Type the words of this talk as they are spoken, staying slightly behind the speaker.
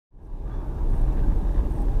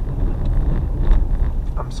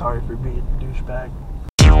I'm sorry for being a douchebag.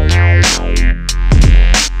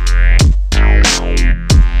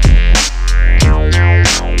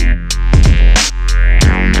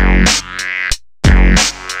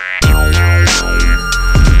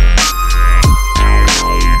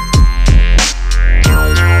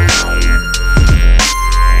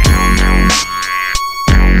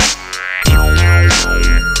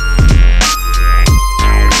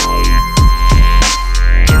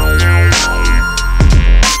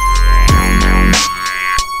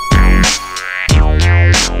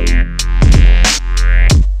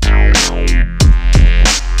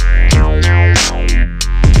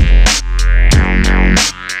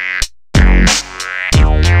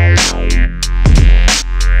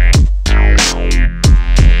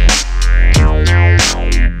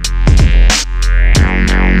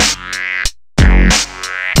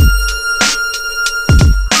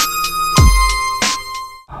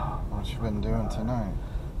 Tonight.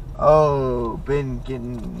 Oh,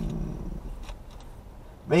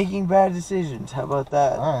 making bad decisions. How about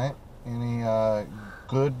that? Alright. Any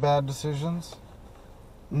good bad decisions?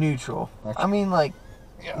 Neutral. Okay. I mean, like,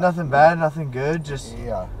 yeah. Nothing bad, nothing good. Just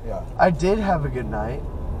yeah. I did have a good night.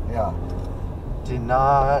 Yeah. Did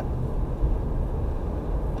not.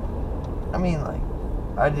 I mean, like,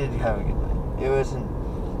 I did have a good night. It wasn't.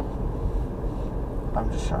 I'm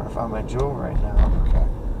just trying to find my jewel right now. Okay.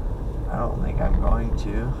 I don't think I'm going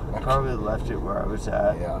to. I probably left it where I was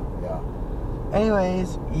at. Yeah.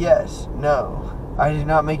 Anyways, yes, no. I did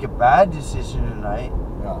not make a bad decision tonight.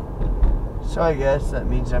 Yeah. So I guess that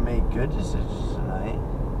means I made good decisions tonight.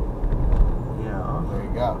 You know? There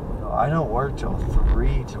you go. I don't work till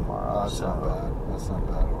 3 tomorrow. Oh, that's not bad. That's not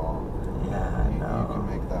bad at all. Yeah, no. You can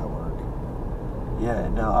make that work. Yeah,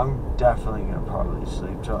 no, I'm definitely going to probably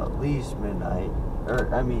sleep till at least midnight.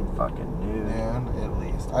 Or, I mean, fucking noon. Noon, at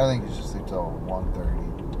least. I think you should sleep till 1:30.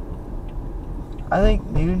 I think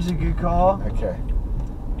noon's a good call. Okay.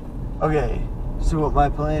 Okay, so what my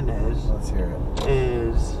plan is... Let's hear it.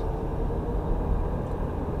 ...is...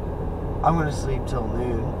 I'm going to sleep till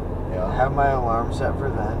noon. Yeah. Have my alarm set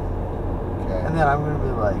for then. Okay. And then I'm going to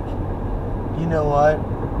be like, you know what?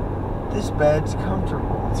 This bed's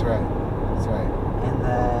comfortable. That's right. And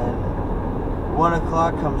then 1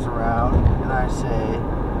 o'clock comes around and I say,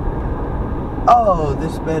 oh,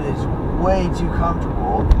 this bed is way too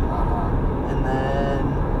comfortable. And then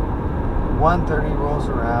 1:30 rolls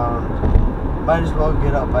around. Might as well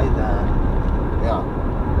get up by then. Yeah.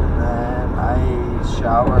 And then I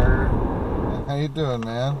shower. How you doing,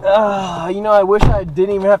 man? You know, I wish I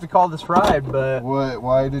didn't even have to call this ride, but...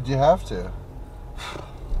 Why did you have to?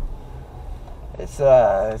 It's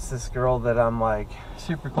this girl that I'm, like,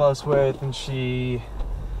 super close with, and she...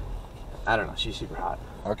 I don't know, she's super hot.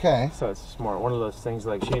 Okay. So it's just more one of those things,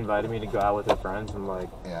 like, she invited me to go out with her friends, and, like...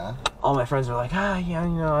 Yeah. All my friends are like, yeah, you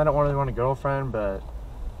know, I don't really want a girlfriend, but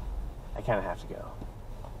I kind of have to go.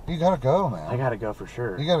 You gotta go, man. I gotta go for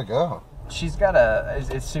sure. You gotta go. She's got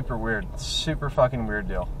it's super weird. Super fucking weird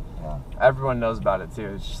deal. Yeah. Everyone knows about it, too.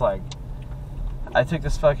 It's just, like... I took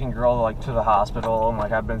this fucking girl, like, to the hospital, and,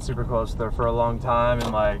 like, I've been super close to her for a long time,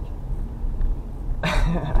 and, like...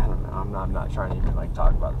 I don't know, I'm not trying to even, like,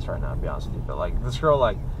 talk about this right now, to be honest with you, but, like, this girl,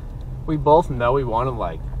 like, we both know we want to,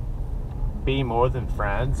 like, be more than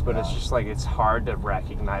friends, but it's just, like, it's hard to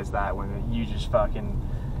recognize that when you just fucking...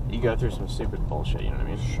 You go through some stupid bullshit, you know what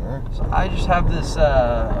I mean? Sure. So I just have this,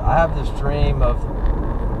 I have this dream of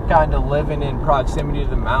kind of living in proximity to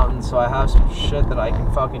the mountains, so I have some shit that I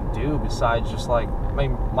can fucking do besides just, like,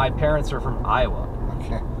 my parents are from Iowa.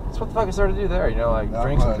 Okay. That's what the fuck I started to do there, you know, like, Not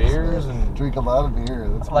drink some much, beers man. and... Drink a lot of beer.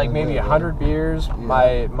 That's like, maybe 100 beers. Yeah.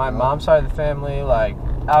 My mom's side of the family, like,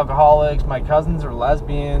 alcoholics. My cousins are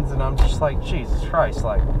lesbians, and I'm just like, Jesus Christ,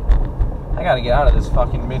 like, I gotta get out of this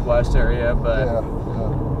fucking Midwest area, but... Yeah.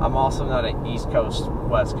 I'm also not an East Coast,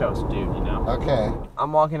 West Coast dude, you know? Okay.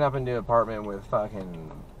 I'm walking up into an apartment with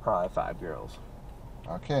fucking probably 5 girls.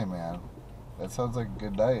 Okay, man. That sounds like a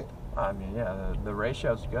good night. I mean, yeah, the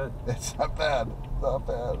ratio's good. It's not bad. Not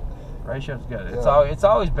bad. Ratio's good. Yeah. It's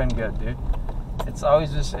always been good, dude. It's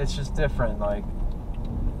just different. Like,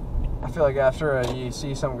 I feel like after you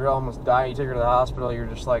see some girl almost die, you take her to the hospital, you're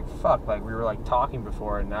just like, fuck, like, we were, like, talking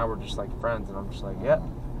before, and now we're just, like, friends, and I'm just like, yep,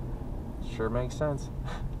 sure makes sense.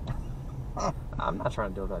 I'm not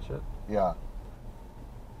trying to deal with that shit. Yeah.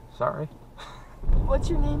 Sorry. What's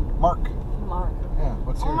your name? Mark. Mark. Yeah,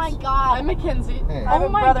 what's yours? Oh my god. I'm Mackenzie. Hey. I have a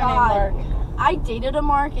brother named Mark. I dated a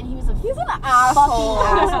Mark and he's an asshole.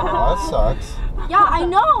 Oh, that sucks. Yeah, I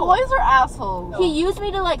know. Boys are assholes. He used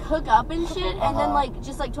me to like hook up and shit, and then like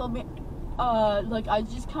just like told me, like I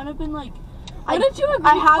just kind of been like Did you agree?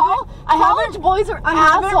 I haven't. College boys are I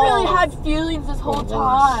assholes. haven't really had feelings this whole The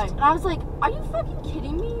time. And I was like, are you fucking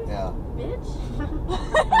kidding me, Yeah. bitch? I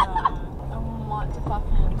want to fuck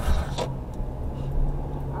him.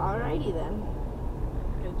 Alrighty then.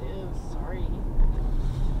 Good news. Sorry. You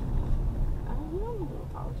don't need to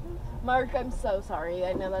apologize. Mark, I'm so sorry.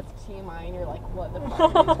 I know that's TMI and you're like, what the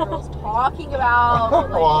fuck are these girls talking about? But,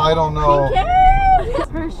 like, Well, I don't know.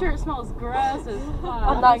 Her shirt smells gross as fuck.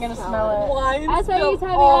 I'm not gonna smell it. I thought you was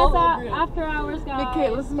having all us over it. after hours, guys.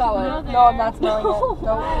 Michaela, smell it. Smell No, there. I'm not smelling it.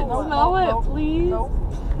 No, Smell it, please. Nope.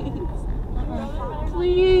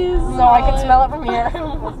 Please. No, I can smell it from here.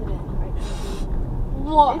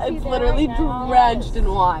 What? Is he It's there literally right now? drenched in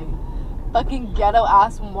wine. Fucking ghetto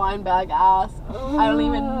ass wine bag ass. I don't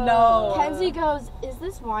even know. Kenzie goes, is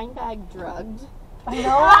this wine bag drugged? I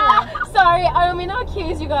know. Sorry, I don't mean to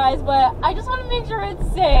accuse you guys, but I just want to make sure it's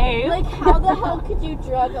safe. Like, how the hell could you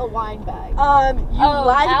drug a wine bag?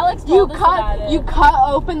 Alex told us about it. You cut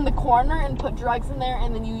open the corner and put drugs in there,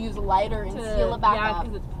 and then you use a lighter and seal it back yeah, up.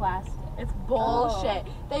 because it's plastic. It's bullshit.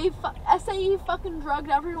 SAE fucking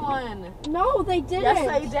drugged everyone. No, they didn't. Yes,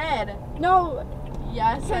 they did. No,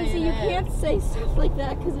 Yes, Kenzie, they you did. can't say stuff like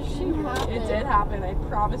that because it shouldn't happen. It did happen. I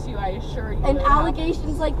promise you. I assure you. And it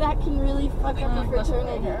allegations like that can really fuck up a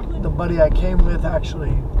fraternity. The buddy I came with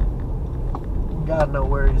actually, God know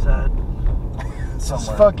where he's at. His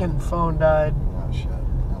Somewhere. fucking phone died. Oh shit,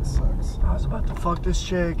 that sucks. I was about to fuck this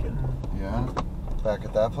chick, and Yeah? Back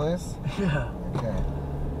at that place? yeah, Okay.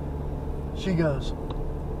 she goes,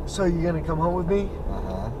 so you gonna come home with me?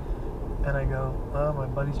 Uh-huh. And I go, well, my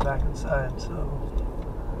buddy's back inside, so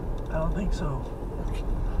I don't think so.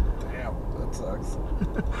 Damn, that sucks.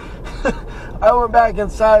 I went back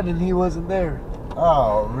inside and he wasn't there.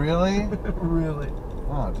 Oh, really? Really.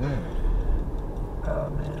 Oh, dude. Oh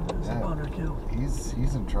man, it was a Yeah. boner kill. He's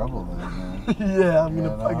in trouble then, man. Yeah, I'm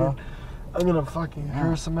gonna fucking Yeah.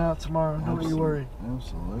 curse him out tomorrow. Don't you worry.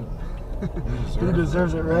 Absolutely. He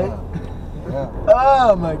deserves it, right? Yeah.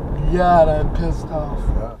 Oh my god, I'm pissed off.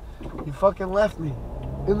 Yeah. He fucking left me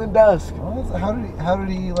in the dusk. How did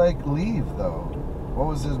he like leave though? What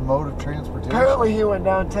was his mode of transportation? Apparently he went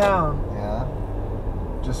downtown. Yeah.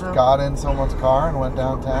 Just No. got in someone's car and went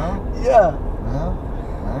downtown? Yeah. Yeah.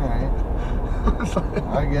 Alright.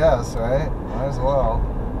 I guess, right? Might as well.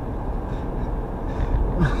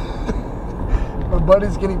 My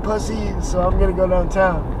buddy's getting pussy, so I'm gonna go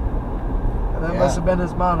downtown. And that Yeah. must have been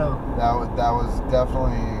his motto. That was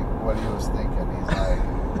definitely what he was thinking.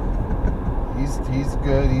 He's like, he's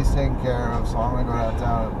good. He's taken care of. So I'm gonna go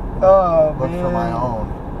downtown and Oh look man. for my own.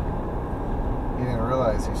 He didn't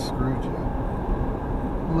realize he screwed you.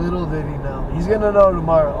 Little did he know. He's gonna know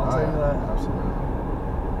tomorrow. I'll Oh, tell you yeah, that. absolutely.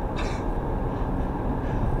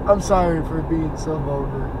 I'm sorry for being so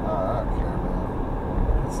vulgar. I don't care,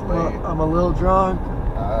 man. It's Well, late. I'm a little drunk.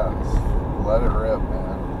 Just let it rip,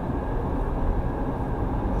 man.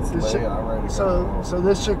 It's This late. chick- I'm ready to go. So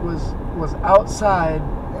this chick was outside.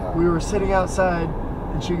 Yeah. We were sitting outside,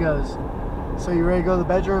 and she goes, "So you ready to go to the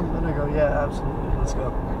bedroom?" And I go, "Yeah, absolutely. Let's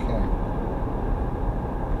go." Okay.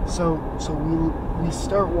 So we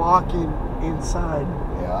start walking inside,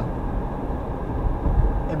 Yeah.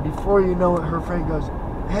 and before you know it, her friend goes,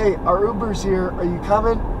 "Hey, our Uber's here. Are you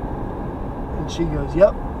coming?" And she goes,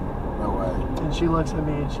 "Yep." No way. And she looks at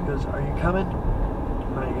me and she goes, "Are you coming?"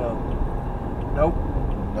 And I go, "Nope."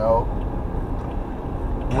 No.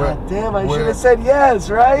 God damn, I where- should have said yes,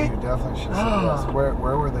 right? You definitely should say yes. Where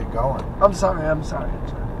were they going? I'm sorry.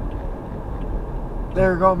 They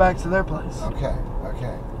were going back to their place. Okay.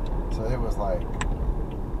 So it was like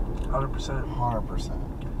 100%. 100%.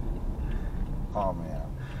 Oh man.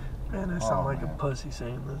 Man, I sound Oh, like man. a pussy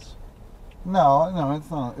saying this. No, it's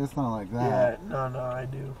not. It's not like that. Yeah, no, I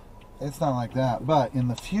do. It's not like that. But in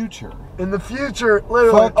the future, In the future,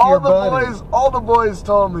 literally, Fuck your buddy. all the boys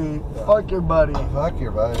told me, fuck your buddy. fuck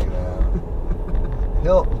your buddy, man.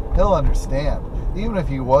 he'll understand. Even if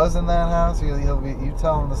he was in that house, he'll be. You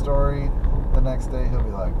tell him the story the next day, he'll be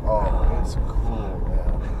like, "Oh, it's cool, man.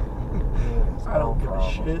 It is I don't no give problem."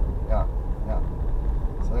 a shit. Yeah.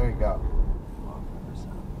 So there you go.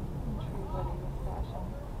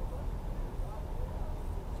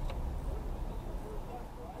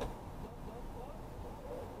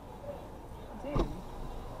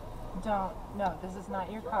 Dude, no, this is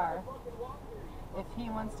not your car. If he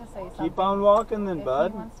wants to say something, Keep on walking then, if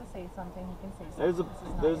bud. he wants to say something, he can say something. There's a This is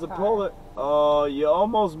not there's a your car. pull. Oh, you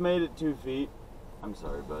almost made it 2 feet. I'm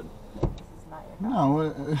sorry, bud. This is not your car.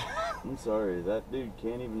 No. I'm sorry. That dude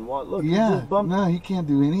can't even walk. Look, he Yeah. just bumped. No, he can't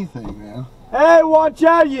do anything, man. Hey, watch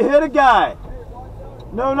out! You hit a guy.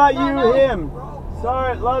 No, not you. Him.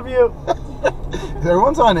 Sorry. Love you.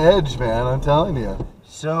 Everyone's on edge, man. I'm telling you.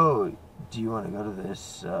 So, do you want to go to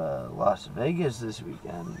this Las Vegas this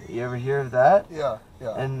weekend? You ever hear of that? Yeah.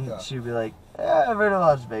 And yeah. she'd be like, yeah, I've heard of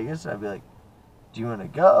Las Vegas. I'd be like, do you want to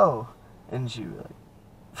go? And she'd be like,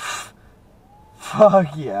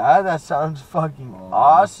 fuck yeah, that sounds fucking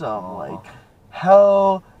awesome. Like,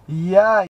 hell yeah.